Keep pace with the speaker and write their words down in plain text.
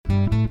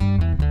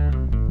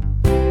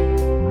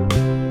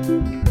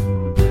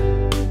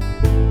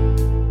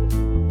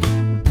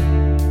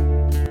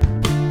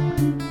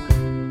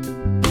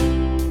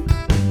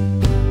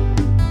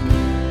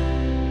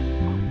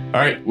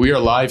right, we are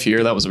live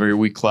here. That was a very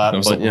weak clap,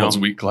 That was a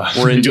weak clap.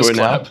 We're into it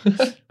now.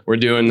 We're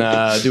doing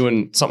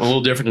something a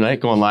little different tonight.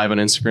 Going live on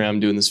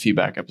Instagram, doing this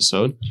feedback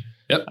episode.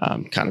 Yep.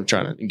 Kind of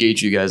trying to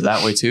engage you guys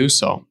that way too.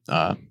 So,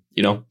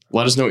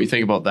 let us know what you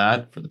think about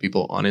that for the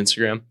people on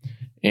Instagram,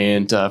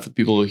 and for the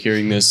people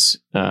hearing this,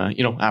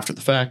 after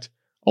the fact.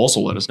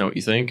 Also, let us know what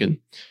you think and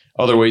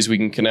other ways we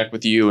can connect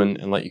with you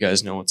and let you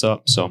guys know what's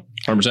up. So,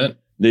 100%.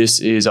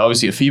 This is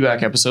obviously a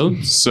feedback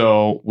episode.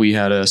 So we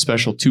had a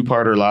special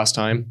two-parter last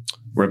time,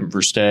 Reverend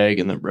Versteg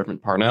and the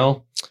Reverend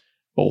Parnell,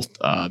 both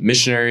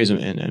missionaries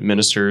and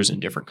ministers in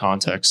different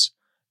contexts.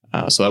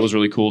 So that was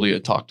really cool to get to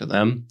talk to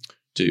them,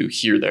 to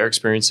hear their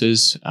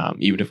experiences,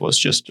 even if it was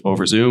just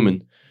over Zoom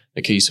in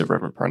the case of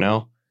Reverend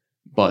Parnell.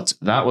 But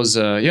that was,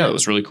 it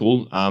was really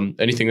cool.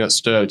 Anything that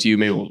stood out to you?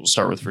 Maybe we'll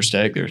start with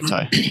Versteg there,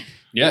 Ty.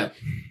 Yeah.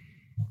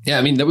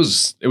 I mean, it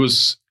was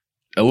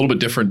a little bit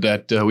different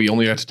that we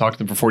only got to talk to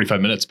them for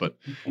 45 minutes, but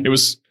it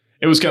was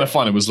kind of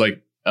fun. It was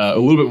like a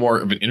little bit more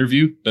of an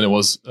interview than it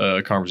was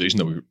a conversation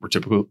that we were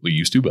typically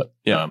used to. But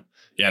it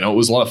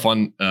was a lot of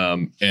fun.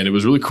 And it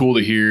was really cool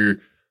to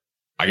hear,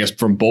 I guess,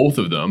 from both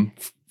of them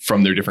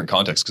from their different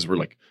contexts. Cause we're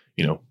like,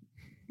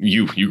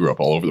 you grew up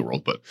all over the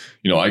world, but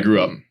I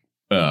grew up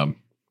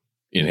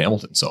in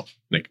Hamilton. So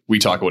like we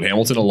talk about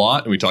Hamilton a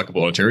lot and we talk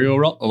about Ontario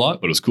a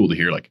lot, but it was cool to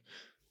hear like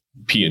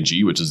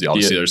PNG, which is the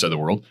other side of the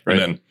world. Right.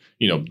 And then,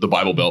 the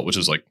Bible Belt, which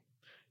is like,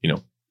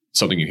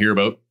 something you hear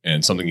about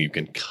and something you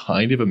can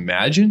kind of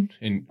imagine.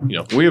 And,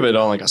 we have it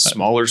on like a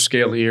smaller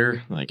scale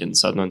here, like in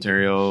Southern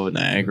Ontario,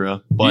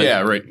 Niagara. But yeah,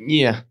 right.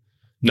 Yeah.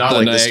 Not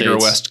like Niagara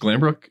West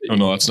Glenbrook. Oh,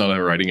 no, that's not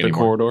a writing the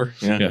anymore. Corridor.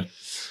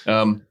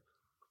 Yeah.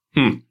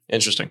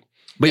 Interesting.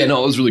 But yeah,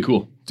 no, it was really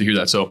cool to hear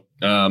that. So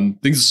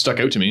things that stuck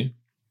out to me,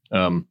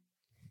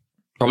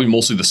 probably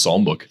mostly the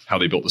Psalm book, how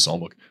they built the Psalm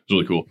book. It was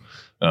really cool.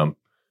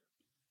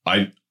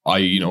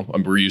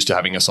 We're used to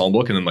having a Psalm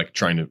book and then like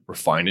trying to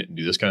refine it and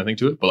do this kind of thing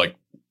to it. But like,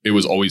 it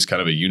was always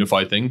kind of a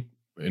unified thing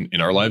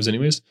in our lives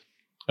anyways.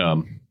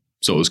 So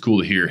it was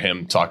cool to hear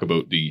him talk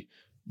about the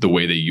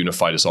way they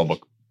unified a Psalm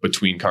book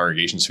between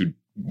congregations who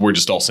were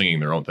just all singing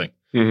their own thing.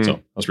 Mm-hmm. So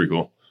that's pretty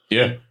cool.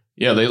 Yeah.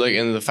 Yeah.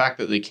 And the fact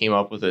that they came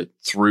up with it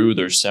through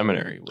their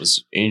seminary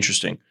was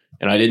interesting.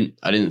 And I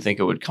didn't think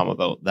it would come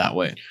about that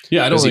way.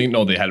 Yeah. I don't think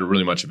they had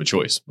really much of a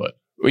choice, but.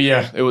 Well,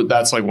 yeah,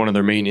 that's like one of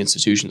their main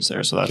institutions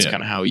there. So that's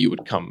kind of how you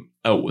would come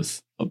out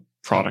with a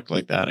product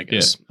like that, I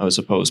guess, I would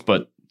suppose.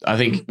 But I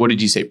think, what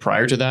did you say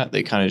prior to that?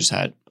 They kind of just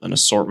had an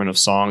assortment of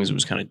songs. It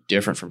was kind of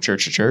different from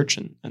church to church.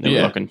 And they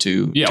were looking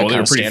to they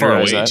were pretty far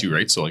away too,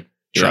 right? So like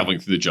traveling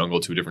through the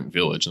jungle to a different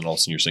village and all of a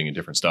sudden you're singing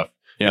different stuff.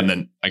 Yeah. And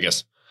then I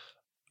guess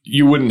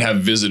you wouldn't have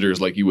visitors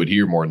like you would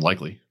here more than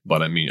likely.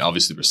 But I mean,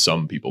 obviously there's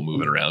some people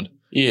moving around.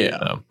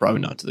 Yeah, probably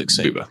not to the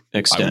same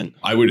extent.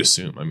 I would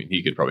assume. I mean,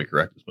 he could probably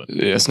correct us, but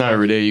it's not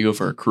every day you go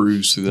for a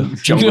cruise through the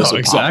jungle. No,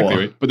 exactly.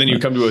 Right? But then you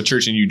come to a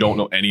church and you don't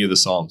know any of the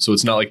Psalms, so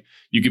it's not like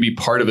you could be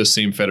part of the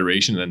same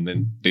federation and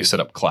then they set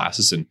up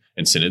classes and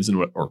synods I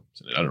don't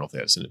know if they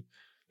had a synod.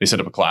 They set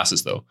up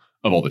classes though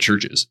of all the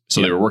churches,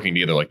 so they were working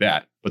together like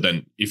that. But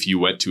then if you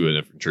went to a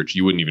different church,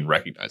 you wouldn't even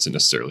recognize it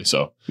necessarily.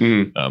 So,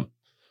 I'm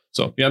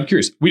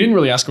curious. We didn't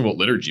really ask them about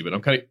liturgy, but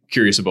I'm kind of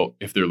curious about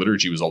if their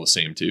liturgy was all the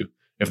same too.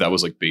 If that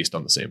was like based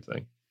on the same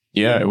thing.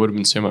 Yeah, it would have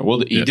been similar. Well,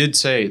 he did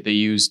say they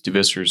used De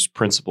Visser's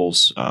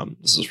principles.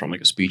 This is from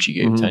like a speech he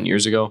gave 10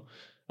 years ago,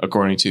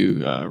 according to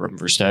Reverend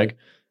Versteg.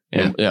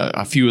 And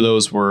a few of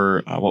those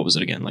were, what was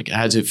it again? Like it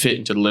had to fit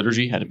into the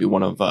liturgy, had to be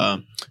one of,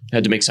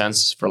 had to make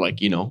sense for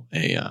like,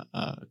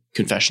 a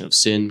confession of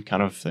sin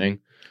kind of thing.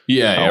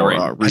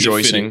 Right.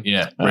 Rejoicing.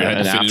 Right.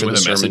 And after the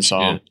sermon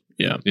song.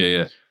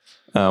 Yeah.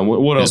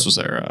 What else was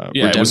there?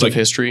 Redemptive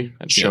history.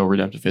 I'd show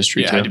redemptive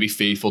history. It had to be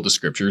faithful to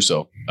scripture.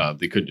 So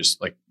they couldn't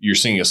just like you're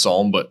singing a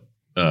psalm, but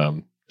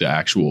the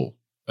actual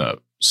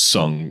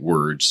sung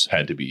words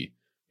had to be,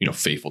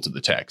 faithful to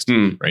the text,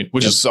 right?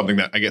 Which is something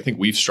that I think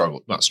we've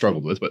not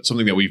struggled with, but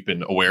something that we've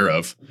been aware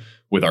of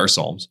with our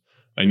psalms.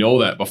 I know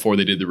that before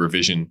they did the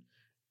revision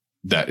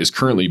that is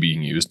currently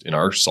being used in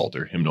our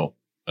Psalter hymnal,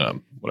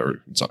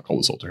 whatever, it's not called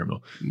the Psalter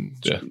hymnal.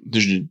 The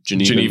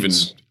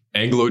Genevan,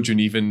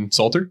 Anglo-Genevan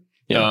Psalter.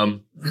 Yeah.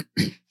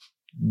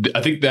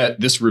 I think that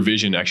this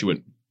revision actually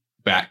went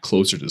back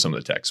closer to some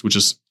of the text, which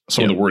is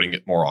some of the wording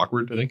get more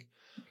awkward, I think.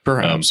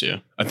 Perhaps,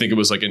 I think it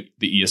was like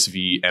the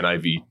ESV,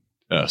 NIV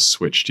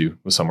switch too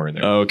was somewhere in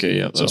there. Oh, okay,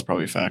 yeah, that's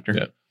probably a factor.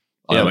 That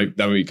would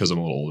be because I'm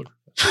a little older.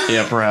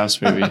 Yeah,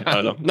 perhaps, maybe.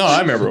 I don't know. No,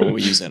 I remember when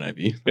we used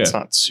NIV. It's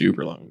not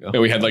super long ago.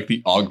 And we had like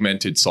the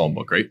augmented Psalm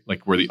book, right?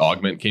 Like where the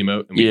augment came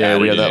out. And we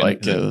had that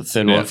like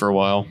thin one for a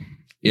while.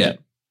 Yeah.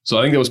 So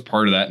I think that was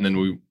part of that. And then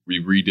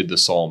we redid the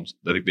Psalms.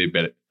 I think they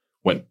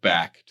went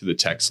back to the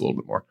text a little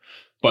bit more.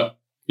 But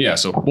yeah,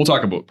 so we'll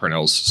talk about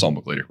Parnell's Psalm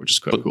book later, which is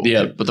quite cool.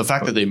 Yeah, but the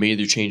fact that they made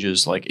their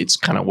changes, like it's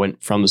kind of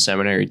went from the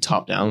seminary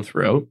top down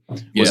throughout,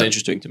 was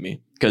interesting to me.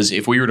 Because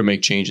if we were to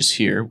make changes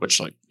here, which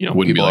like,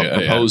 people have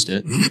proposed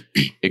it,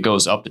 it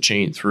goes up the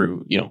chain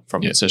through,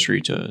 from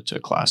consistory to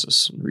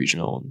classis and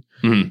regional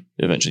and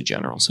eventually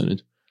general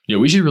synod. Yeah,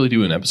 we should really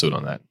do an episode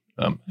on that.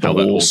 how that whole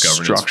governance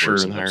structure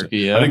works and and that stuff. hierarchy.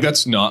 Yeah. I think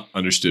that's not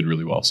understood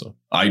really well. So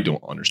I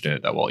don't understand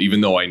it that well,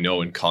 even though I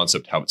know in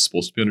concept how it's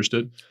supposed to be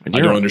understood. And I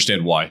you're don't on-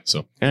 understand why.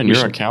 So And you're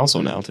on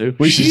council now too.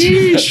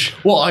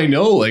 well, I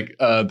know like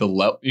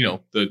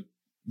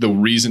the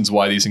reasons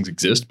why these things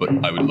exist, but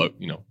I would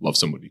love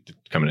somebody to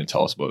come in and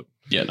tell us about it.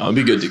 Yeah, no, it'd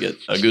be good to get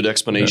a good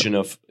explanation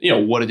of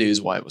what it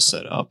is, why it was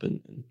set up,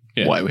 and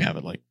why we have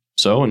it like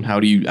so, and how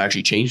do you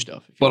actually change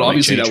stuff. if you But wanna make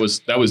obviously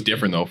change. that was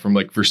different though from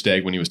like for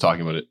Stag when he was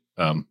talking about it.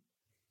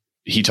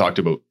 He talked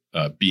about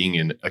being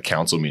in a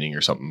council meeting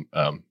or something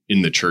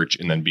in the church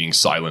and then being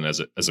silent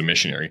as a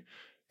missionary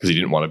because he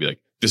didn't want to be like,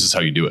 this is how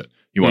you do it.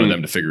 He wanted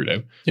them to figure it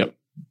out. Yep.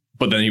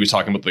 But then he was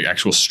talking about the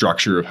actual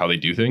structure of how they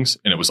do things,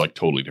 and it was like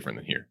totally different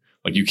than here.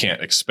 Like you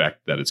can't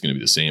expect that it's going to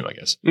be the same, I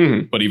guess.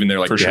 Mhm. But even there,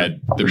 like For they sure.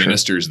 had the For sure.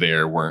 ministers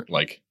there weren't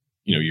like,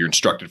 you're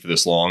instructed for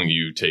this long.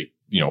 You take,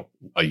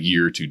 a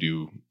year to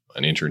do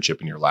an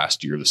internship in your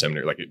last year of the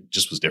seminary. Like it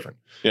just was different.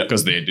 Yeah.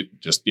 Because they did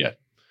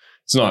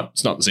it's not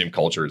the same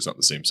culture. It's not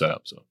the same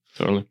setup. So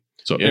Totally.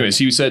 yeah. Anyways,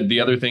 he said the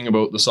other thing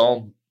about the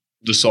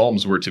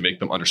Psalms were to make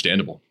them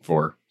understandable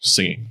for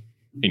singing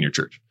in your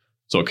church.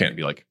 So it can't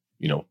be like,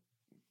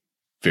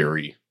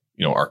 very,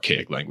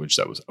 archaic language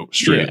that was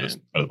straight out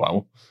of the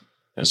Bible.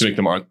 And to make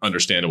them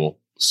understandable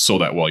so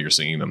that while you're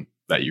singing them,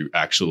 that you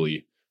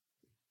actually,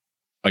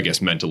 I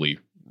guess, mentally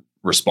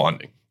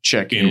responding.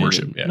 Check In in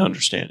worship, and yeah.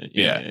 understand it.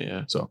 Yeah.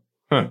 Yeah. So,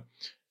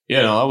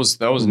 Yeah, no,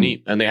 that was Mhm.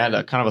 neat, and they had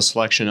a kind of a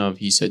selection of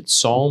he said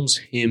psalms,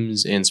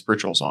 hymns, and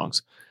spiritual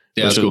songs.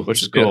 yeah, that's cool.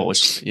 Which is cool. Yeah.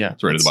 Which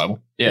It's right in the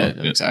Bible. Yeah,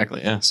 Yeah.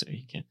 exactly. Yeah, so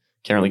you can't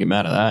really get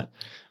mad at that.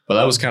 But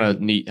that was kind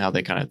of neat how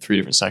they kind of had three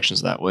different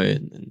sections that way,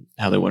 and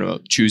how they went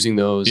about choosing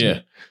those. Yeah.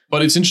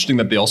 But it's interesting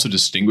that they also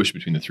distinguish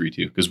between the three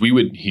too, because we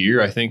would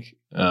hear, I think,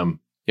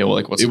 Yeah, well,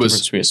 like what's It the was-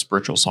 difference between a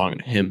spiritual song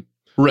and a hymn?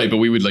 right. But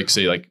we would like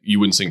say like you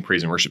wouldn't sing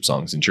praise and worship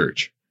songs in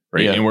church,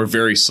 right? Yeah. And we're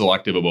very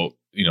selective about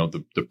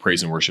the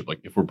praise and worship. Like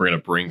if we're going to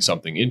bring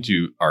something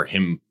into our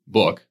hymn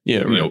book, Yeah,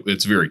 right.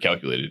 it's very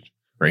calculated,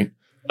 right?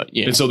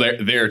 Yeah, And so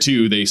there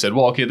too, they said,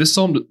 well, okay,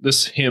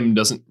 this hymn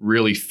doesn't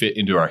really fit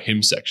into our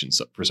hymn section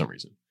for some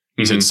reason.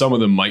 He said Mhm. some of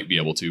them might be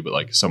able to, but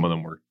like some of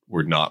them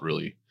were not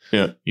really.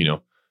 Yeah.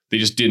 They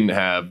just didn't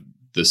have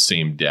the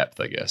same depth,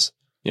 I guess.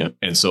 Yeah.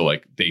 And so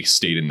like they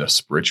stayed in the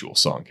spiritual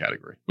song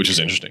category, which is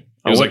interesting. It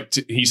I was would-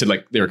 like he said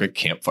like they're like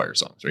campfire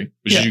songs, right?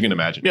 Which Yeah. you can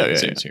imagine. Yeah, the yeah,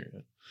 same yeah. as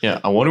here. Yeah,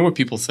 I wonder what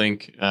people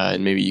think,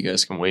 and maybe you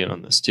guys can weigh in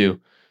on this too,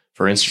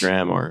 for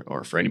Instagram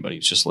or for anybody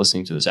who's just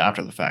listening to this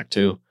after the fact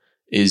too.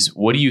 Is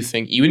what do you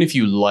think? Even if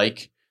you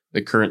like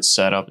the current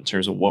setup in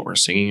terms of what we're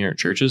singing here in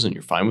churches, and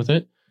you're fine with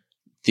it,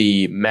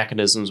 the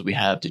mechanisms we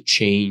have to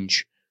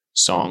change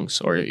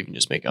songs, or even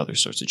just make other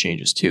sorts of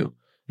changes too.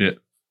 Yeah.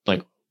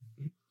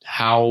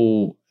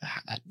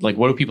 Like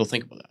what do people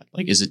think about that?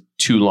 Like, is it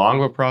too long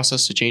of a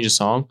process to change a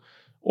song?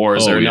 Or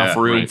is Oh, there enough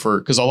yeah, room right. for,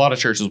 because a lot of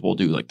churches will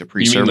do like the You mean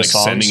pre-service like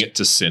songs. sending it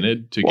to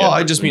synod to Well, get?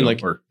 I just mean like,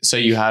 or,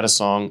 say you had a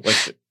song,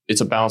 like it's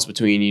a balance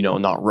between,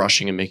 not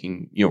rushing and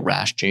making,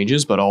 rash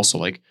changes, but also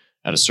like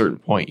at a certain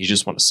point, you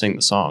just want to sing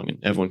the song and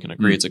everyone can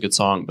agree it's a good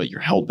song, but you're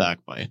held back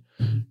by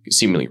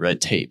seemingly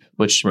red tape,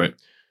 which, right.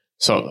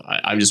 so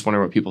I'm just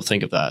wondering what people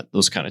think of that,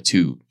 those kind of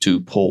two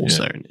poles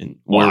Yeah. there and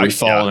Well, where we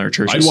fall in our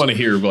churches. I'd want to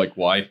hear like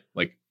why,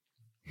 like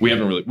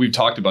we've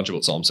talked a bunch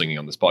about psalm singing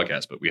on this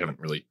podcast, but we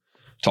haven't really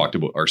talked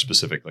about our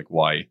specific, like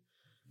why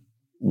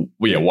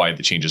the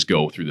changes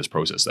go through this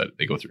process that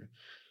they go through.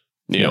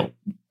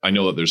 I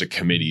know that there's a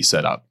committee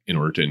set up in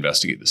order to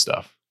investigate this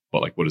stuff,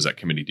 but like, what does that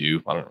committee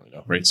do? I don't really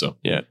know. Right. So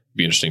Yeah. it'd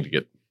be interesting to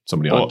get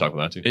somebody on Well, to talk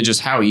about that too. It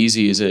just, how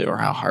easy is it or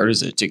how hard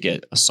is it to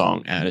get a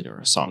song added or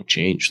a song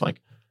changed?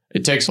 Like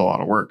it takes a lot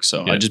of work.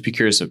 So Yeah. I'd just be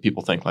curious if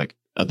people think like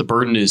the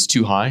burden is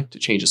too high to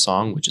change a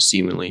song, which is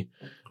seemingly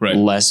Right.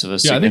 less of a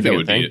Yeah. I think that significant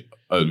would thing. be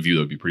a view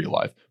that would be pretty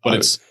alive, but I-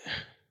 it's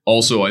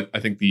also, I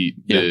think the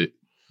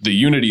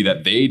unity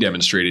that they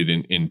demonstrated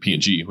in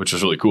P&G, which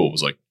was really cool,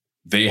 was like,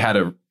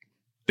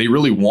 they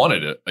really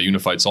wanted a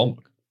unified psalm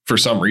book for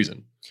some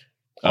reason.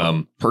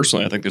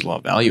 Personally, I think there's a lot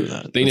of value in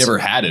that. They That's- never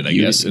had it, I unity.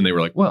 guess. And they were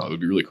like, well, it would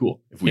be really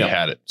cool if we Yeah.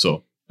 had it.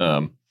 So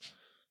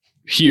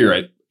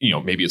here,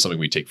 maybe it's something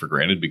we take for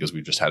granted because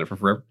we've just had it for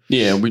forever.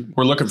 Yeah,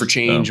 we're looking for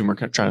change and we're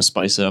kind of trying to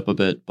spice it up a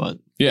bit, but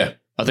Yeah.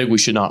 I think we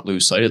should not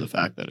lose sight of the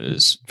fact that it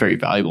is very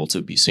valuable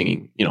to be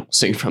singing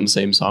from the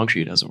same song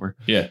sheet, as it were.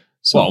 Yeah.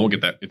 So Well, we'll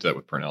get into that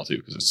with Purnell too,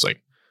 because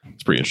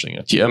it's pretty interesting.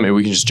 yeah, maybe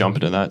we can just jump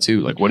into that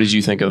too. Like, what did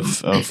you think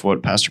of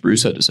what Pastor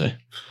Bruce had to say?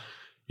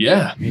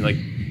 Yeah. I mean, like,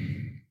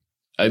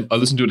 I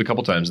listened to it a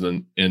couple times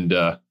and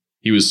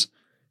he was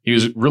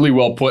really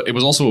well put. It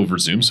was also over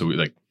Zoom. So we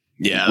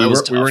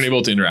weren't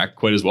able to interact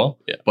quite as well.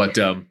 Yeah. But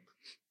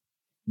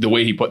the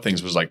way he put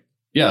things was like,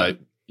 yeah,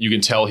 you can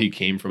tell he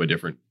came from a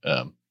different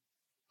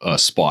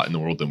spot in the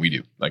world than we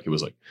do. Like it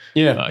was like,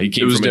 he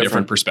came from a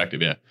different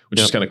perspective. Yeah. Which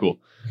is kind of cool.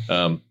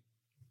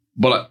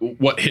 But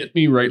what hit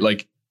me right,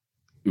 like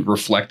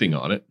reflecting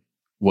on it,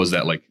 was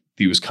that like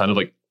he was kind of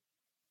like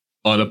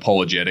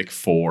unapologetic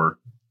for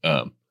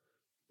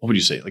what would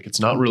you say? Like it's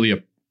not really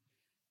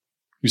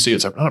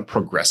not a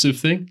progressive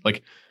thing.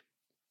 Like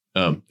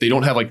they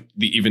don't have like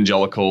the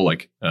evangelical,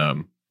 like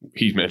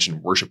he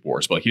mentioned worship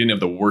wars, but like, he didn't have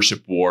the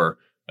worship war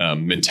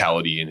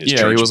mentality in his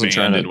church, he wasn't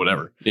trying to, and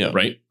whatever. Yeah.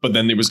 Right. But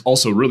then he was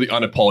also really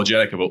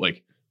unapologetic about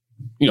like,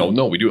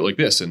 no, we do it like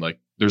this. And like,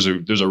 there's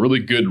a really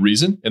good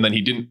reason. And then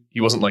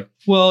he wasn't like,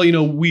 well,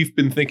 we've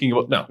been thinking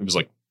about, no, it was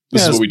like,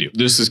 this is what we do.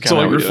 This is kind so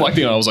of like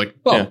reflecting on it, I was like,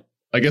 well, Yeah.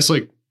 I guess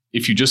like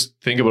if you just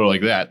think about it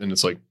like that, then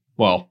it's like,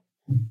 well,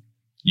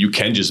 you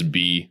can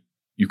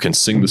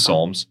sing the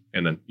Psalms,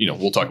 and then,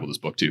 we'll talk about this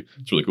book too.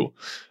 It's really cool.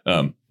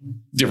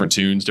 Different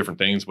tunes, different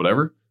things,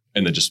 whatever.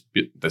 And then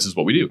this is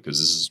what we do, because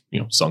this is,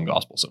 sung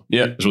gospel. So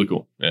Yeah. it's really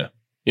cool. Yeah.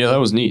 Yeah, that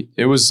was neat.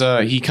 It was,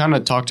 he kind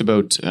of talked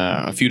about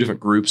a few different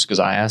groups, because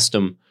I asked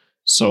him,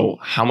 so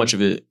how much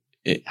of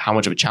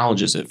a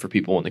challenge is it for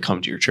people when they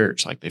come to your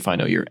church? Like, they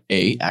find out you're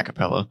a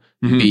cappella,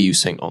 Mhm. B, you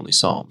sing only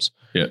Psalms.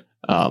 Yeah.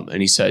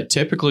 And he said,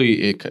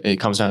 typically it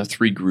comes down to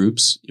three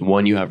groups.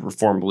 One, you have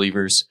Reformed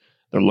believers.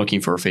 They're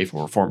looking for a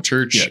faithful Reformed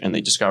church, Yeah. and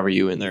they discover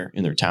you in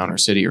their town or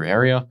city or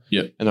area.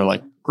 Yeah. And they're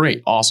like,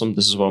 great, awesome.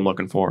 This is what I'm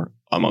looking for.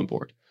 I'm on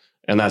board.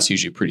 And that's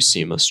usually a pretty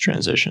seamless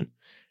transition.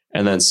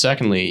 And then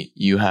secondly,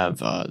 you have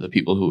the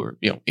people who are,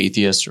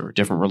 atheists or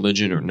different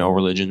religion or no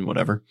religion,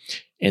 whatever.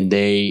 And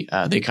they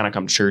kind of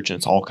come to church, and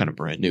it's all kind of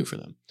brand new for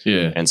them.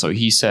 Yeah. And so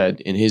he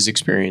said, in his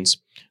experience,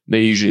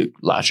 they usually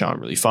latch on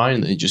really fine,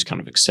 and they just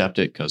kind of accept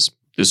it because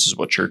this is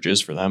what church is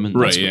for them. And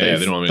Right. that's what Yeah.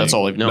 They don't have that's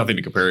all they've known. nothing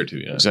to compare it to.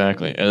 Yeah.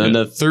 Exactly. And then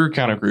the third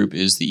kind of group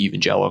is the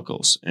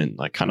evangelicals, and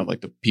like kind of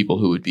like the people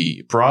who would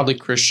be broadly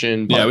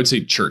Christian. But Yeah. I would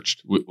say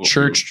churched.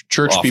 church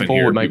often people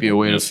hear might be a people,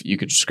 way yeah. you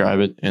could describe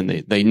it. And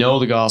they know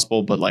the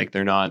gospel, but like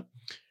they're not,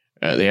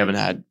 they haven't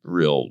had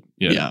real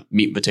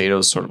meat and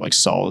potatoes, sort of like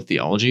solid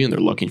theology, and they're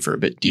looking for a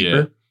bit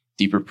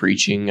deeper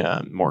preaching,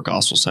 more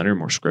gospel centered,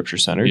 more scripture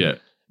centered. Yeah.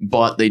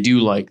 But they do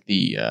like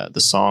the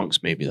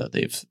songs maybe that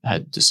they've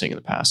had to sing in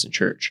the past in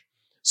church.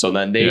 So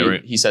then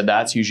he said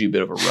that's usually a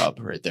bit of a rub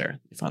right there.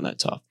 They find that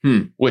tough,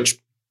 which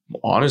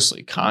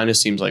honestly kind of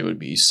seems like it would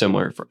be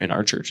similar in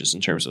our churches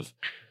in terms of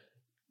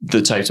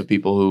the types of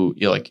people who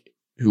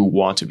who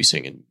want to be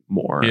singing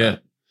more. Yeah.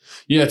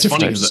 Yeah. It's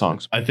funny types of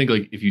songs. I think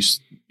like if you,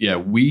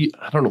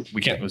 I don't know,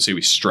 we can't really say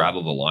we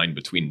straddle the line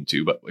between the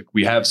two, but like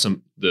we have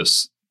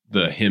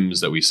the hymns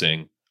that we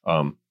sing,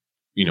 are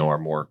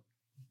more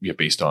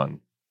based on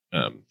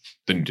the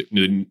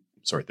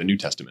New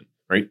Testament,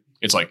 right?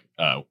 It's like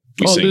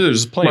we sing.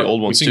 There's plenty of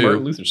old ones we sing too.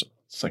 Martin Luther songs.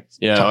 It's like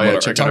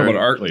check talk about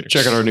art later.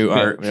 Check out our new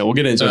art. Yeah, we'll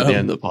get into it at the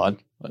end of the pod.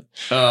 But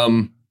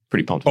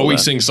pretty pumped. But about we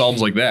that. sing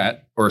psalms like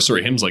that,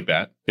 hymns like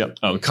that. Yep.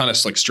 Kind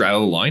of like straddle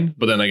the line.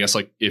 But then I guess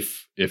like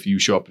if you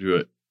show up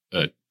to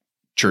a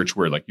church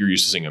where like you're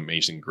used to singing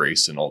Amazing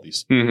Grace and all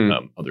these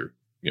other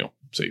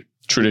say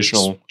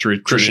traditional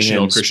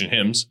Christian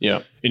hymns.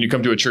 Yeah. And you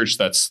come to a church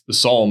that's the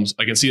Psalms,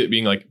 I can see it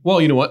being like,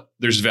 well, you know what?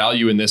 There's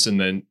value in this, and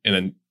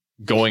then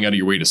going out of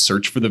your way to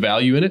search for the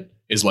value in it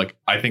is like,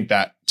 I think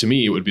that to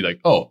me it would be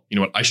like, oh, you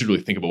know what? I should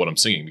really think about what I'm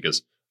singing,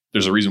 because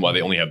there's a reason why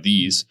they only have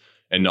these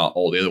and not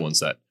all the other ones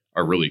that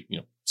are really,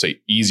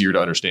 say easier to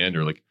understand,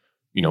 or like,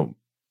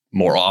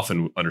 more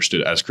often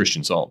understood as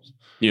Christian Psalms.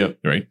 Yeah.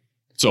 Right.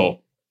 So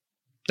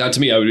that to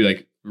me, I would be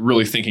like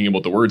really thinking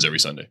about the words every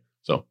Sunday.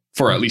 So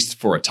at least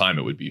for a time,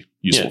 it would be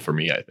useful for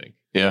me, I think.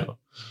 Yeah.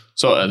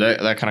 So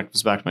that kind of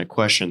comes back to my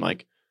question.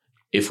 Like,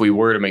 if we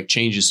were to make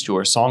changes to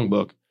our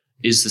songbook,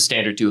 is the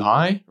standard too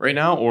high right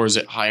now, or is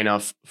it high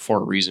enough for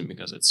a reason,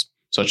 because it's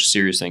such a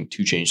serious thing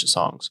to change the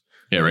songs?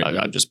 Yeah, right.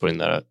 I'm just putting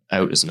that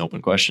out as an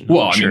open question.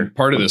 Well, I mean,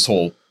 part of this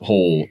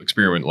whole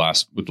experiment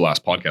with the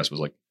last podcast was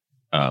like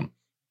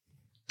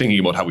thinking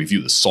about how we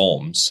view the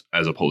Psalms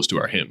as opposed to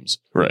our hymns.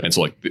 Right. And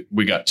so like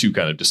we got two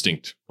kind of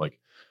distinct, like,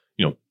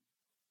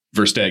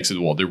 Versteg said,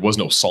 well, there was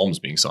no Psalms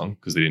being sung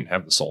because they didn't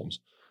have the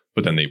Psalms.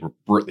 But then they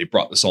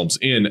brought the Psalms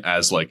in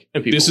as like,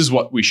 this is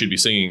what we should be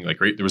singing.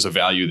 Like, right, there was a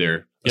value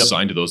there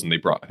assigned to those, and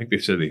I think they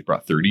said they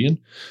brought 30 in.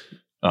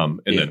 And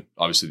then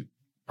obviously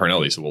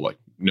Parnell, they said, well, like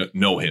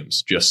no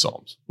hymns, just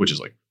Psalms, which is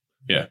like,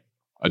 a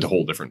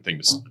whole different thing.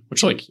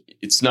 Which, like,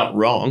 it's not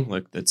wrong.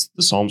 Like, the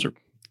Psalms are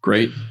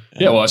great.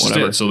 Yeah, well, that's just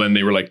it. So then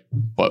they were like,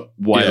 but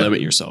why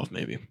limit yourself?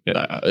 Maybe.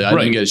 Yeah. I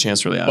didn't get a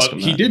chance to really ask him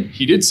that.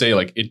 He did say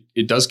like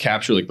it does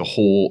capture like the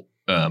whole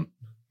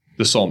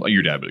the Psalm.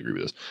 Your dad would agree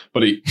with this,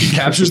 but it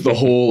captures the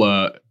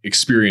whole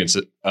experience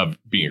of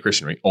being a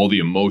Christian, right? All the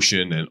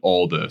emotion and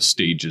all the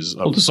stages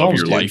of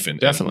your life, and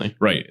definitely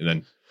right. And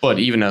then, but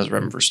even as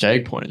Reverend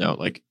Versteg pointed out,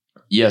 like,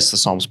 yes, the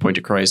Psalms point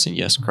to Christ, and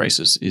yes, Christ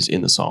is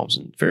in the Psalms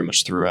and very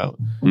much throughout.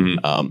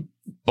 Mm-hmm.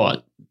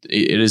 But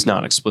it is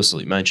not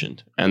explicitly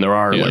mentioned, and there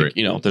are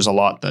there's a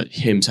lot that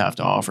hymns have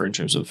to offer in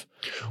terms of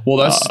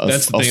that's the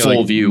a thing, full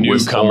like, view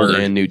with Old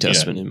and New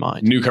Testament in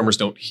mind. Newcomers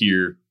don't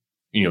hear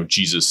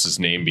Jesus's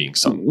name being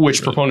sung,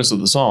 which proponents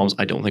of the Psalms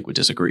I don't think would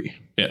disagree.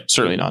 Yeah,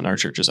 certainly not in our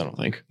churches. I don't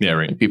think. Yeah,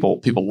 right.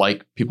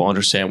 Like, people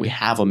understand we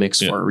have a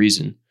mix for a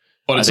reason.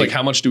 But it's like,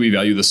 how much do we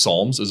value the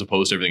Psalms as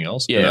opposed to everything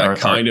else? Yeah,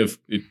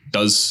 it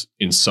does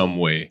in some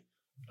way,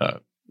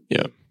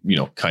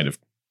 kind of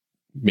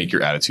make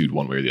your attitude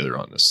one way or the other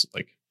on this.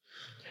 Like,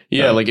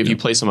 Yeah, like if you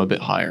place them a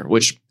bit higher,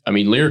 which I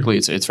mean, lyrically,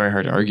 it's very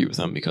hard to argue with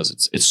them because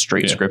it's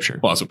straight scripture.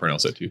 Well, that's what Parnell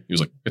said too. He was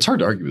like, "It's hard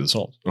to argue with the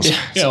Psalms." Yeah,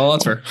 like, yeah, well,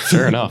 that's fair.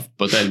 Fair enough.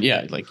 But then,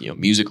 yeah, like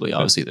musically,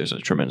 obviously, there's a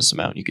tremendous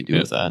amount you could do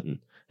with that,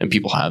 and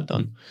people have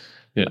done.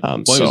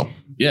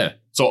 Yeah.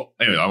 So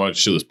anyway, I wanted to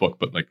show this book,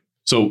 but like,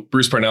 so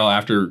Bruce Parnell,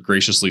 after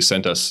graciously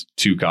sent us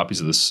 2 copies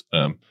of this,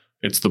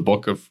 it's the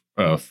book of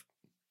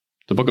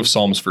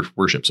Psalms for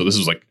worship. So this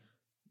is like,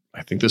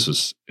 I think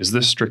is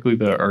this strictly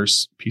the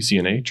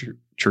RPCNA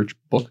church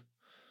book?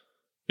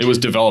 It was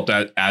developed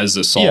as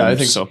a Psalms I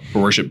think so.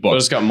 for worship book. But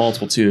it's got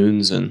multiple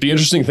tunes, and the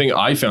interesting thing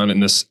I found in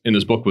this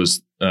book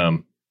was,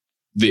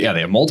 they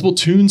have multiple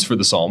tunes for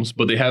the Psalms,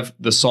 but they have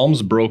the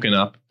Psalms broken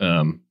up,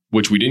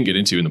 which we didn't get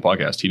into in the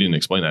podcast. He didn't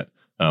explain that.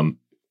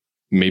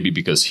 Maybe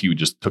because he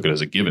just took it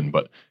as a given,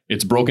 but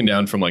it's broken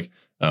down from like,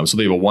 so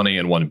they have a 1A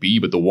and 1B,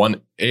 but the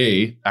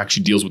 1A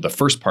actually deals with the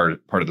first part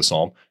of the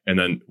Psalm, and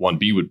then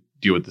 1B would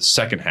deal with the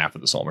second half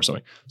of the Psalm or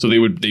something. So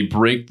they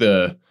break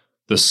the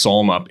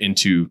Psalm up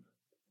into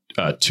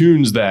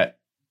tunes that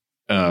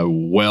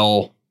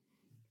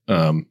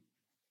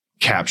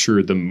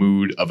capture the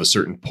mood of a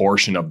certain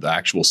portion of the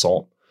actual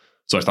Psalm.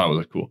 So I thought it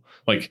was cool.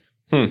 Like,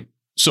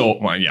 so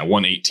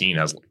 118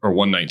 has, or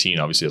 119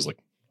 obviously has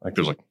like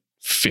there's like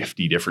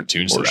 50 different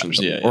tunes portions,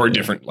 to that, or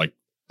different like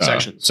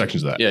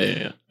sections of that.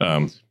 Yeah.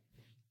 No,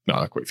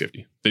 not quite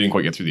 50. They didn't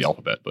quite get through the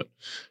alphabet, but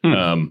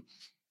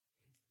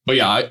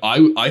yeah,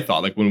 I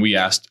thought like when we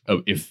asked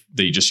if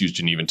they just use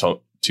Genevan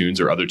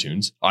tunes or other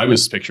tunes, I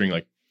was picturing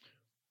like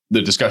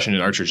the discussion in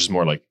our church is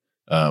more like,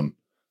 okay,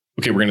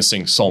 we're going to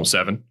sing Psalm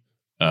 7.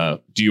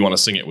 Do you want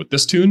to sing it with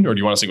this tune, or do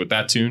you want to sing with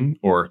that tune,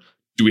 or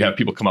do we have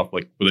people come up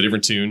like with a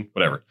different tune,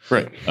 whatever?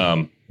 Right.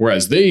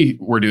 Whereas they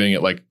were doing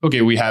it like, okay,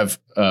 we have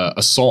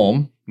a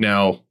psalm.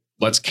 Now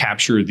let's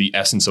capture the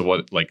essence of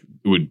what like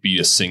it would be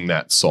to sing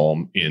that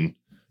psalm in,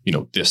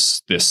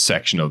 this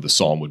section of the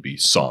psalm would be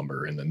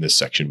somber, and then this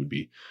section would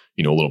be,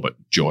 a little bit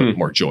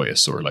more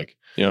joyous, or like,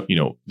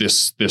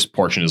 this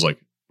portion is like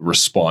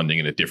responding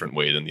in a different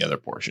way than the other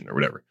portion or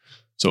whatever.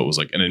 So it was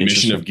like an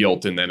admission of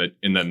guilt and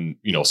then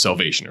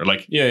salvation, or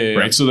like,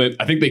 right. So that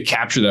I think they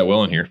capture that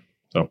well in here.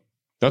 So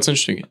that's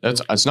interesting.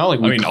 It's not like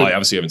I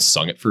obviously haven't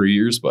sung it for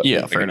years, but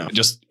fair enough.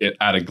 Just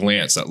at a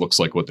glance, that looks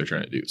like what they're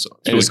trying to do. So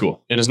it's really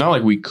cool. And it's not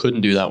like we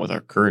couldn't do that with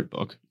our current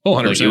book. Oh,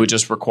 100%. Like it would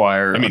just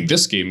require. I mean,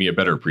 this gave me a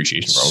better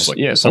appreciation for it. I was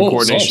like, some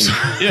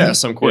coordination.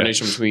 Some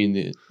coordination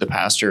between the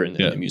pastor and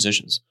the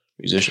musicians.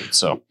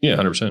 So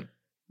 100%.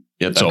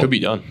 Yeah, that could be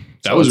done.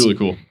 That was really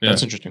cool. Yeah.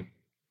 That's interesting.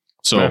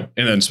 So,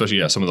 and then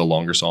especially, some of the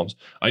longer Psalms.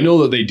 I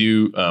know that they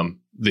do,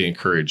 they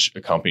encourage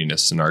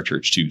accompanists in our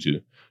church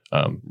to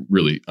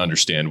really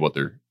understand what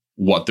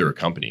they're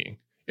accompanying.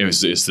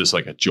 Is this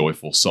like a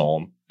joyful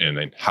Psalm? And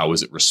then how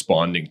is it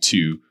responding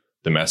to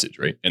the message,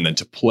 right? And then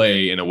to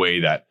play in a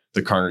way that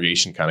the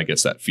congregation kind of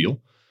gets that feel,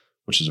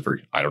 which is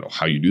I don't know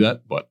how you do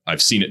that, but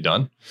I've seen it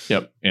done.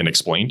 Yep. And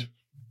explained.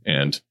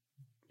 And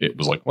it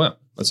was like, wow,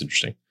 that's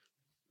interesting.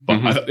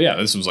 But I thought,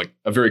 this was like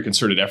a very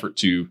concerted effort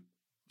to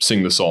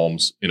sing the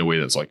Psalms in a way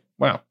that's like,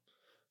 wow,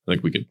 I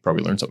think we could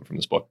probably learn something from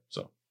this book.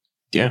 So,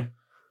 yeah.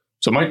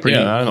 So I don't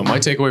know. My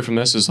takeaway from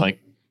this is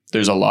like,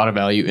 there's a lot of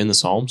value in the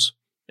Psalms,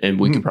 and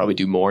we can probably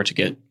do more to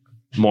get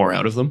more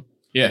out of them.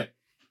 Yeah.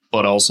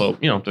 But also,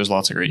 there's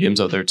lots of great hymns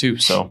out there too.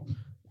 So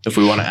if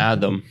we want to add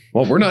them,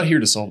 well, we're not here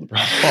to solve the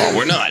problem. Oh,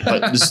 we're not.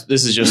 But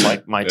this is just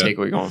like my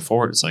takeaway going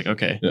forward. It's like,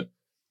 okay,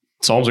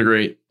 Psalms are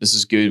great. This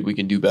is good. We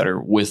can do better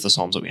with the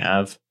Psalms that we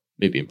have.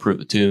 Maybe improve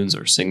the tunes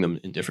or sing them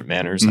in different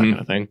manners, that kind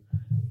of thing.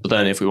 But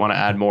then if we want to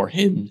add more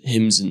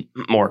hymns and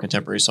more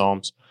contemporary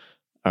songs,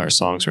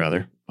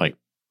 rather, like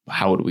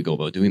how would we go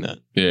about doing that?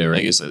 Yeah, right.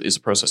 Like, is the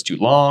process too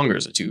long, or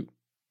is it too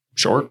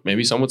short?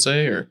 Maybe some would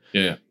say, or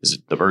is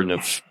it the burden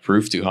of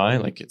proof too high?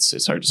 Like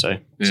it's hard to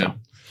say. Yeah. So.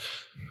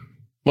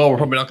 Well, we're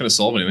probably not going to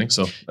solve anything.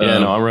 So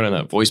I'm running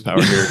that voice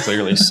power here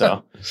clearly.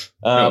 So,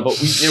 but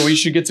we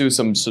should get to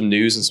some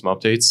news and some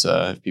updates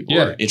if people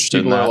are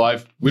interested in that.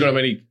 Live. We don't have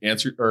any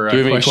answer or do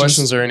we have any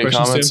questions or any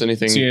comments? Tim?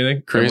 Anything See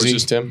anything crazy,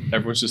 Tim?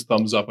 Everyone's just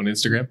thumbs up on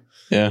Instagram.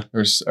 Yeah.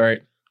 We're just, all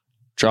right.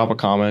 Drop a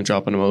comment,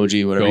 drop an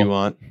emoji, whatever you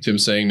want.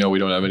 Tim's saying no, we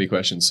don't have any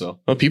questions.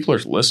 So people are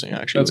listening.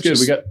 Actually, that's good.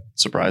 We got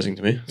surprising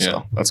to me. Yeah.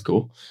 So that's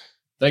cool.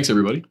 Thanks,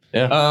 everybody.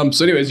 Yeah.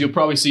 So anyways, you'll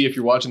probably see if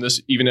you're watching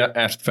this, even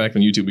after the fact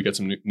on YouTube, we got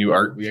some new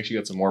art. We actually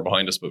got some more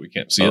behind us, but we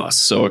can't see it.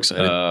 So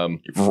excited.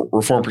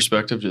 Reform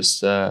Perspective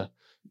just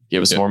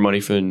give us more money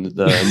for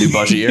the new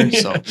budget year.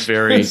 So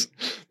very.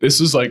 This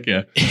is like,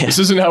 this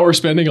isn't how we're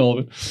spending all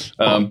of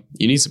it.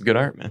 You need some good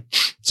art, man.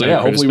 So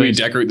hopefully we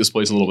decorate this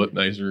place a little bit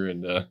nicer,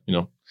 and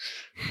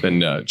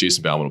then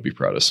Jason Bauman will be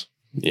proud of us.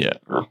 Yeah.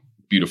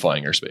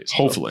 Beautifying our space.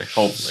 Hopefully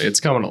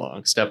it's coming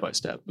along step by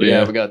step. But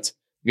we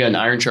got an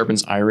iron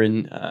sharpens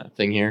iron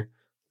thing here.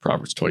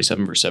 Proverbs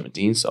 27 verse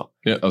 17. So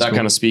that cool.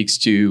 Kind of speaks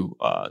to,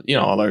 a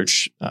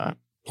large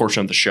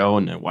portion of the show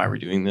and why we're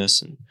doing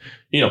this, and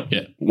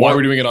why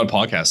we're doing it on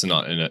podcasts and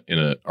not in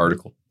an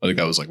article. I think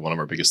that was like one of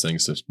our biggest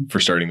things for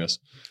starting this.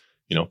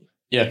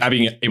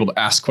 Being able to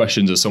ask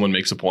questions as someone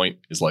makes a point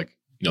is like,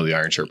 the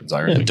iron sharpens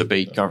iron. Yeah, thing.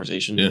 debate,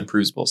 conversation,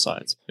 improves both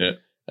sides.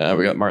 Yeah.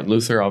 We got Martin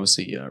Luther,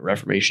 obviously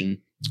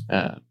Reformation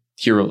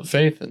hero of the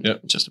faith, and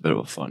just a bit of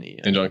a funny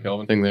and John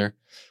Calvin thing there.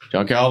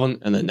 John Calvin,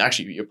 and then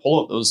actually you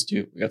pull up those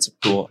two. We got some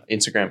cool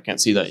Instagram.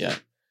 Can't see that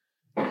yet,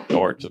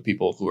 or to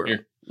people who are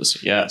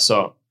listening. Yeah,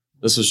 so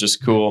this was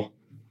just cool.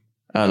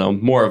 I don't know,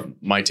 more of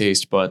my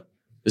taste, but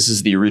this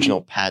is the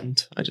original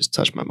patent. I just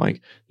touched my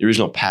mic. The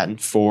original patent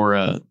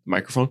for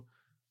microphone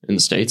in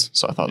the States.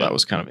 So I thought that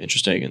was kind of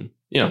interesting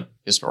and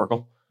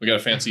historical. We got a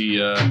fancy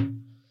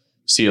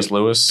C.S.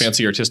 Lewis.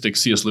 Fancy artistic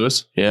C.S.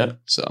 Lewis. Yeah.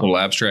 So a little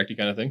abstracty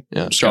kind of thing.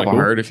 Yeah. Drop a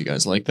heart if you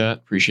guys like that.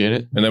 Appreciate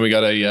it. And then we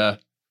got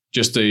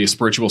just a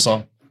spiritual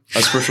song.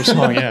 A spiritual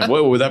song, yeah.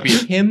 What would that be, a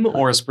hymn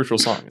or a spiritual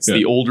song? It's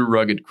the Older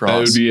Rugged Cross. That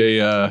would be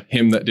a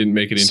hymn that didn't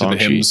make it into the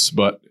hymns,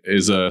 but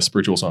is a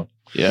spiritual song.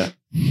 Yeah.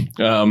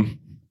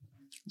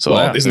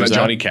 So isn't that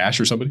Johnny Cash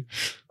or somebody?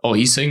 Oh,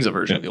 he sings a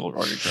version of the Older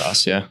Rugged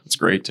Cross. Yeah, it's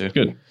great too.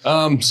 Good.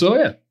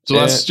 So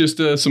that's just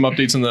some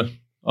updates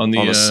on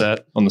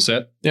the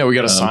set. Yeah, we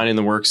got a sign in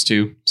the works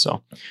too.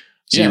 So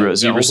Zebra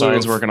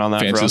Sign's working on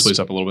that fancy for us. This place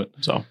up a little bit.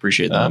 So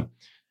appreciate that.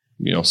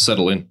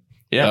 Settle in.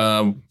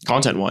 Yeah.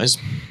 Content wise.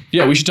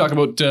 Yeah, we should talk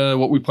about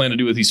what we plan to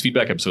do with these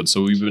feedback episodes.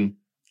 So we've been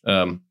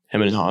hemming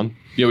and hawing.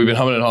 Yeah, we've been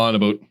humming and hawing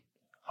about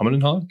humming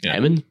and hawing. Yeah.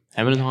 Hemming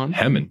and hawing.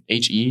 Hemming.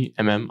 HEMMING.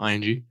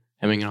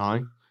 Hemming and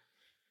hawing.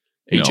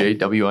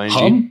 HAWING.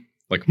 Hum?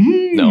 Like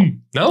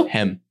no.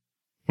 Hem.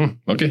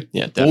 Okay.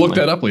 Yeah, definitely. We'll look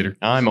that up later.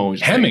 I'm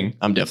always hemming. Right.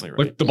 I'm definitely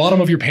right. Like the bottom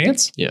of your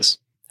pants? Yes.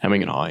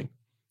 Hemming and hawing.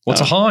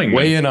 What's a hawing?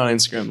 Weigh in on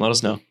Instagram. Let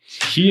us know.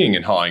 Heeing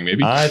and hawing,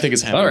 maybe. I think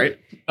it's hemming. All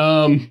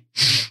right.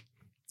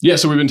 Yeah,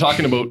 so we've been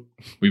talking about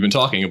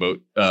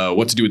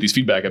what to do with these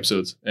feedback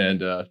episodes,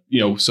 and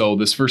so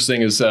this first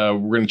thing is we're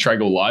going to try to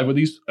go live with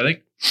these. I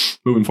think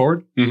moving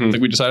forward. Mm-hmm. I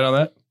think we decided on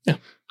that. Yeah,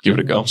 give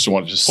it a go. So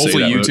want to just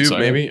hopefully say that YouTube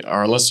maybe,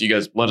 or unless you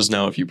guys let us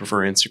know if you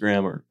prefer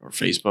Instagram or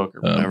Facebook or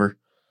whatever.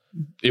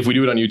 If we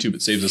do it on YouTube,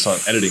 it saves us on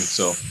editing.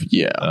 So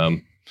yeah.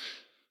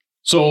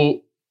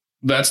 So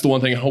that's the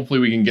one thing.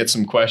 Hopefully, we can get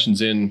some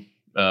questions in.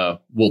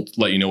 We'll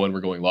let you know when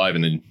we're going live,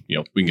 and then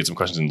we can get some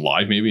questions in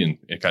live maybe and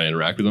kind of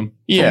interact with them.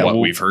 Yeah, from what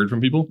we've heard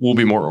from people. We'll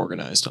be more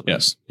organized on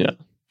this. Yeah,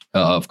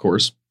 of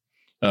course.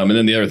 And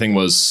then the other thing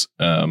was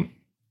our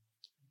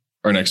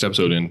next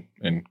episode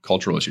in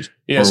cultural issues.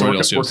 Yeah, so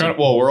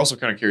we're also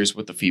kind of curious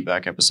with the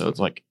feedback episodes,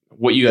 like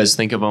what you guys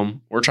think of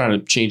them. We're trying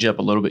to change up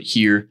a little bit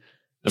here,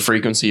 the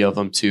frequency of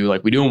them too.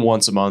 Like we do them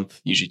once a month,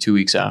 usually 2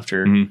 weeks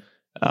after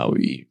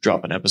we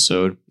drop an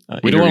episode.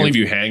 We don't want to leave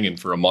you hanging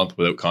for a month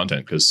without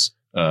content because.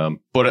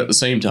 But at the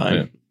same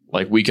time,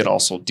 like we could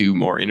also do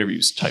more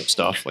interviews type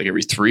stuff, like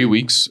every 3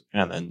 weeks,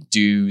 and then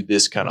do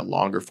this kind of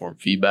longer form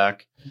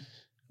feedback.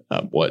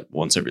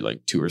 Once every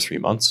like 2 or 3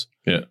 months.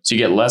 Yeah. So you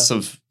get less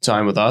of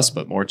time with us,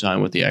 but more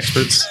time with the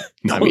experts.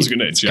 No one's going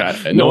to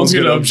object. No one's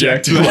going to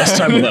object to less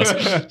time with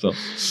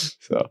us.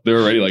 So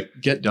they're already like,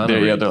 get done.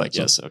 Yeah, they're like,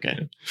 yes,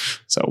 okay.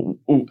 So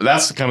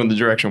that's kind of the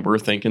direction we're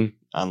thinking.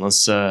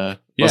 Unless that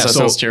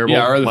sounds terrible.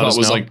 Yeah, our other thought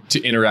was like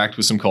to interact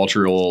with some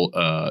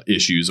cultural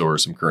issues or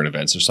some current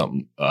events or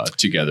something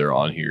together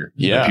on here.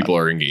 Yeah, that people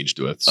are engaged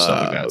with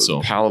stuff like that.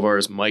 So pal of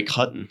ours, Mike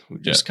Hutton, who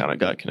just kind of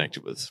got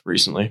connected with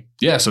recently.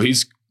 Yeah, so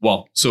he's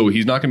not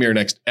going to be our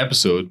next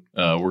episode.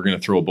 We're going to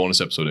throw a bonus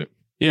episode in.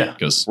 Yeah,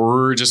 because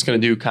we're just going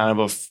to do kind of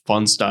a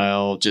fun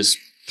style, just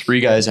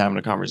 3 guys having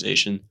a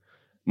conversation.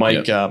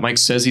 Mike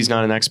says he's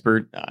not an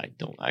expert. I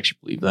don't actually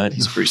believe that.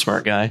 He's a pretty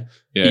smart guy.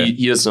 Yeah,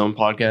 he has his own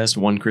podcast,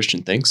 One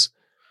Christian Thinks,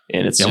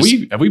 and it's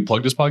have we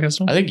plugged this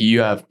podcast? I think you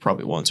have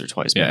probably once or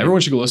twice. Yeah,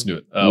 everyone should go listen to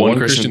it. One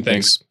Christian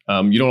Thinks.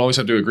 You don't always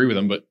have to agree with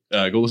him, but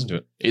go listen to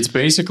it. It's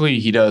basically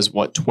he does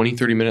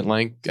 20-30 minute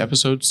length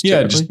episodes.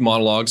 Yeah, just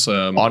monologues,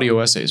 audio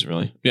essays.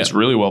 Really, it's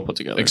really well put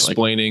together.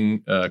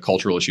 Explaining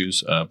Cultural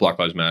issues, Black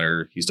Lives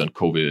Matter. He's done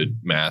COVID,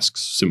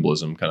 masks,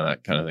 symbolism,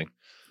 that kind of thing.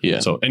 Yeah.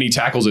 So, and he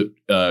tackles it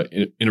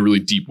in a really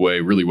deep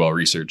way, really well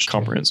researched,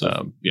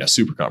 comprehensive.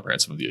 Super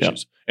comprehensive of the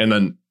issues. Yeah. And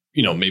then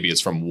maybe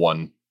it's from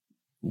one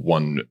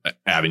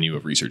avenue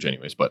of research,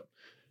 anyways. But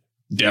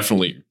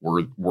definitely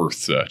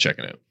worth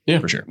checking out. Yeah,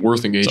 for sure.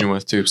 Worth engaging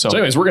with too. So,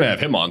 anyways, we're gonna have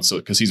him on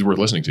because he's worth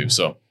listening to.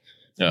 So,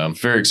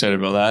 very excited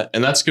about that,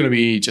 and that's going to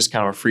be just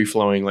kind of a free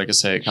flowing, like I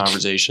say,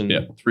 conversation.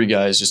 Yeah. 3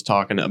 guys just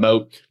talking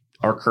about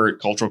our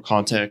current cultural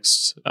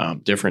context,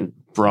 different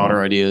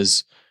broader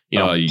ideas.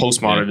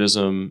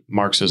 Postmodernism,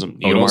 Marxism,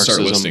 neo-Marxism. Don't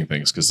start listing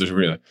things because there's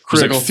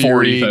critical like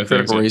theory,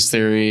 critical race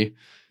theory.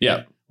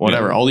 Yeah.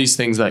 Whatever. Yeah. All these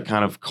things that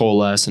kind of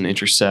coalesce and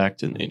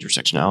intersect, and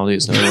intersectionality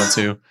is another one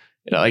too.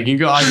 I can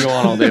go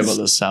on all day about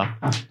this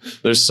stuff.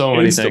 There's so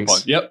many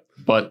things. Yep.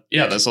 But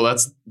yeah, so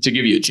that's to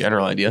give you a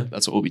general idea.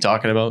 That's what we'll be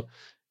talking about.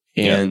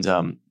 And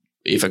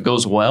if it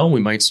goes well,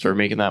 we might start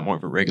making that more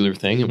of a regular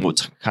thing, and we'll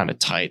kind of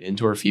tie it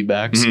into our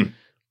feedbacks. Mm-hmm.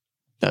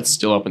 That's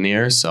still up in the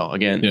air. So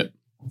again,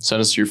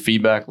 send us your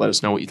feedback. Let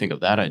us know what you think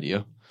of that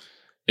idea.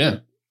 Yeah.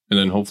 And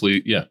then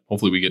hopefully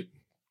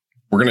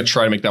we're going to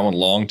try to make that one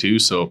long too.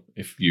 So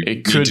if you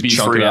it could be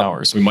 3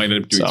 hours. We might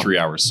end up doing 3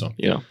 hours. So,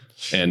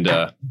 And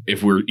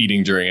if we're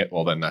eating during it,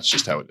 well, then that's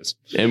just how it is.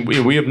 And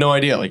we have no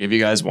idea. Like, if you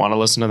guys want to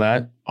listen to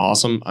that,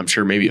 awesome. I'm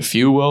sure maybe a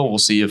few will. We'll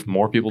see if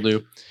more people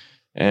do.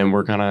 And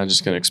we're kind of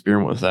just going to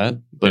experiment with that.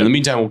 But in the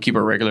meantime, we'll keep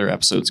our regular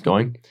episodes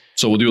going.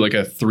 So we'll do like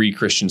a 3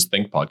 Christians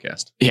Think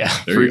podcast. Yeah.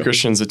 There 3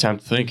 Christians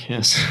Attempt to Think.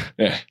 Yes.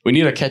 Yeah. We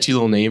need a catchy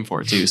little name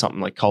for it too. Something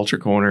like Culture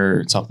Corner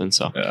or something.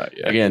 So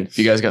again, if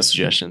you guys got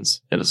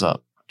suggestions, hit us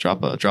up.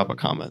 Drop a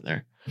comment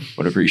there.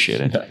 Would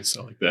appreciate it. Nice.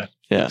 I like that.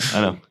 Yeah,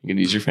 I know. You can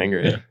use your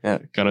finger. Yeah,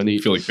 kind of neat.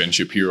 I feel like Ben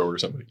Shapiro or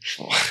somebody.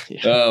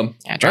 Drop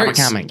a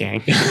comment,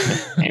 gang.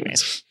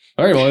 Anyways.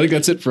 All right. Well, I think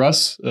that's it for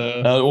us.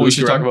 We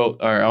should talk about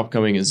our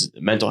upcoming is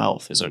mental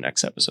health is our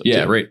next episode.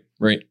 Yeah, too.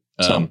 right.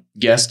 So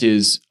guest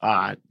is,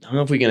 I don't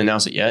know if we can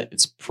announce it yet.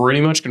 It's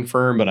pretty much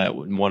confirmed, but I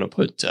wouldn't want to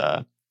put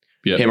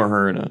him or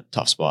her in a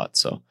tough spot.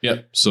 So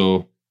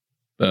So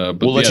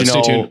but we'll let you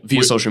know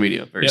via social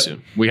media very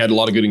soon. We had a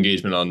lot of good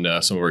engagement on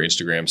some of our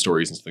Instagram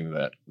stories and things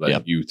like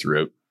that you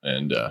threw out,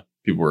 and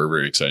people were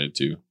very excited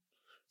to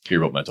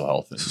hear about mental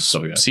health and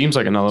stuff like that. Seems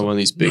like another one of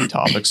these big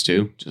topics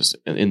too, just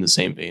in the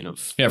same vein of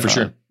for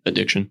sure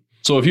addiction.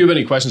 So if you have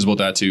any questions about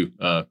that too,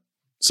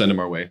 send them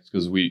our way,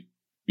 because we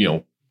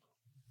know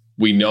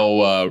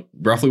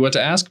roughly what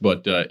to ask,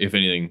 but if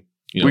anything,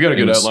 we got a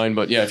good outline.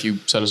 But yeah, if you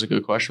send us a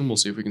good question, we'll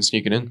see if we can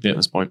sneak it in at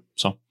this point.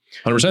 So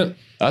 100%.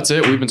 That's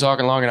it. We've been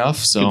talking long enough.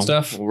 So good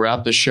stuff. We'll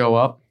wrap this show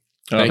up.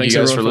 Thank you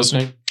guys for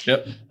listening.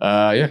 Yep.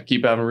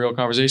 Keep having real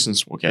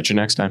conversations. We'll catch you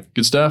next time.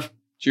 Good stuff.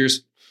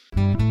 Cheers.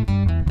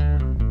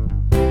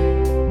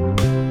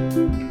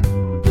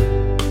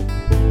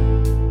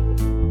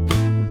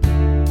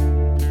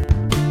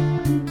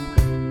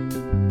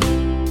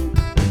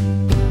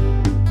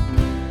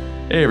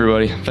 Hey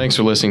everybody, thanks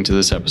for listening to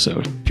this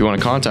episode. If you want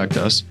to contact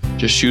us,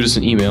 just shoot us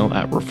an email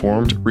at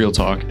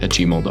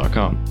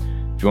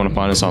reformedrealtalk@gmail.com. If you want to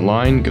find us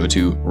online, go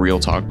to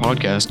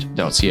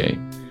realtalkpodcast.ca.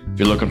 If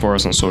you're looking for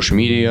us on social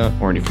media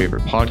or any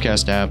favorite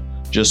podcast app,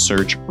 just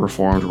search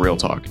Reformed Real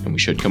Talk and we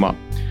should come up.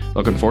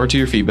 Looking forward to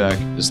your feedback,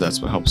 as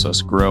that's what helps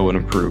us grow and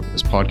improve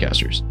as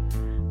podcasters.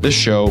 This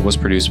show was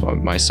produced by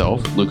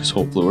myself, Lucas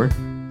Holtfluer,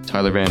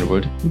 Tyler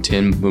Vanderwood, and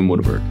Tim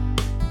Moonwoodberg.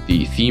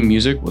 The theme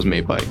music was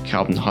made by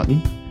Calvin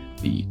Hutton.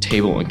 The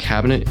table and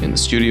cabinet in the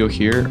studio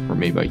here were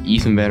made by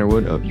Ethan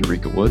Vanderwood of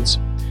Eureka Woods.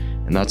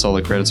 And that's all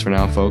the credits for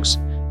now, folks.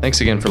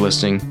 Thanks again for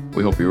listening.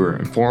 We hope you were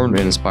informed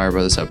and inspired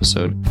by this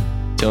episode.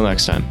 Till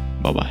next time,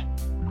 bye-bye.